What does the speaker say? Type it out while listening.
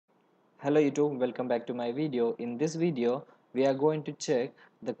Hello YouTube, welcome back to my video. In this video, we are going to check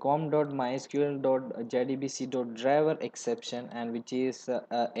the com.mysql.jdbc.Driver exception, and which is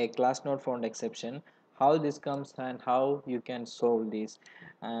a class not found exception, how this comes and how you can solve this.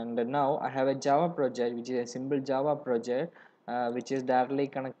 And now I have a Java project, which is a simple Java project, which is directly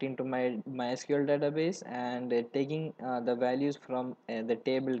connecting to my MySQL database and taking the values from the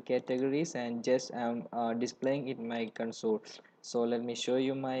table categories and just displaying it in my console. So let me show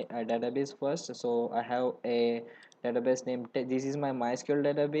you my database first. So I have a database named, this is my MySQL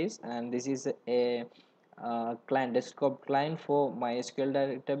database, and this is a client, desktop client for MySQL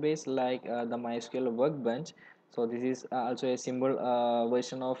database, like the MySQL workbench. So this is also a simple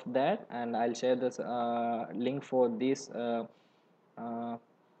version of that, and I'll share this link for this uh,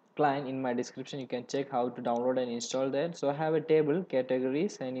 client in my description. You can check how to download and install that. So I have a table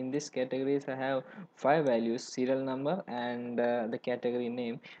categories, and in this categories I have 5 values: serial number and the category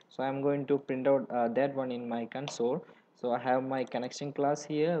name. So I'm going to print out that one in my console. So I have my connection class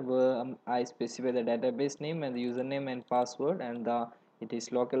here, where I specify the database name and the username and password, and it is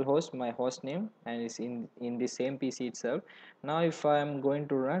localhost, my host name, and it's in the same PC itself. Now if I'm going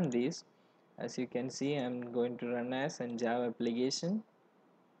to run this, as you can see, I'm going to run as a Java application.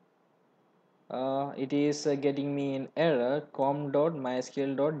 It is getting me an error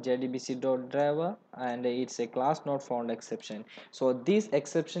com.mysql.jdbc.Driver, and it's a class not found exception. So this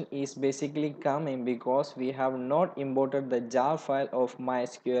exception is basically coming because we have not imported the jar file of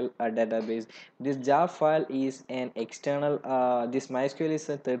MySQL database. This jar file is an external, this MySQL is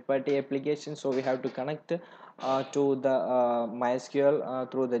a third-party application, so we have to connect to the MySQL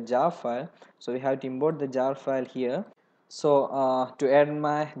through the jar file. So we have to import the jar file here. So to add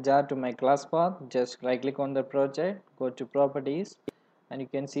my jar to my class path, just right click on the project, go to properties, and you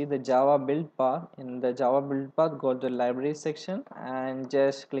can see the Java build path. In the Java build path, go to the library section and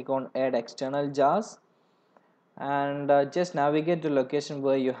just click on add external jars, and just navigate to location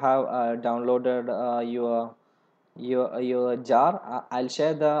where you have downloaded your jar. I'll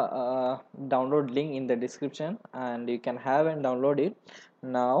share the download link in the description, and you can have and download it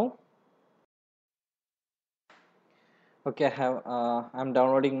now. Okay, I'm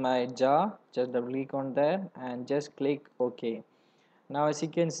downloading my jar. Just double click on that and just click OK. Now as you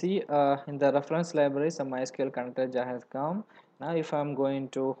can see, in the reference library some MySQL connector jar has come. Now if I'm going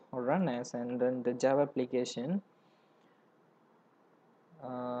to run as and then the Java application,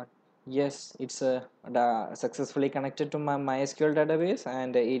 uh, yes, it's successfully connected to my MySQL database,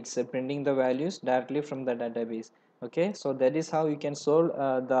 and it's printing the values directly from the database. Okay, so that is how you can solve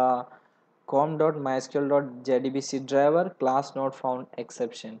the com.mysql.jdbc.Driver class not found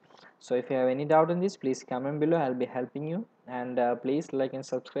exception. So if you have any doubt in this, please comment below. I'll be helping you, and please like and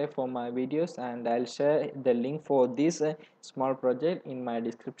subscribe for my videos, and I'll share the link for this small project in my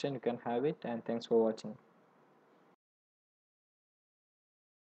description. You can have it, and thanks for watching.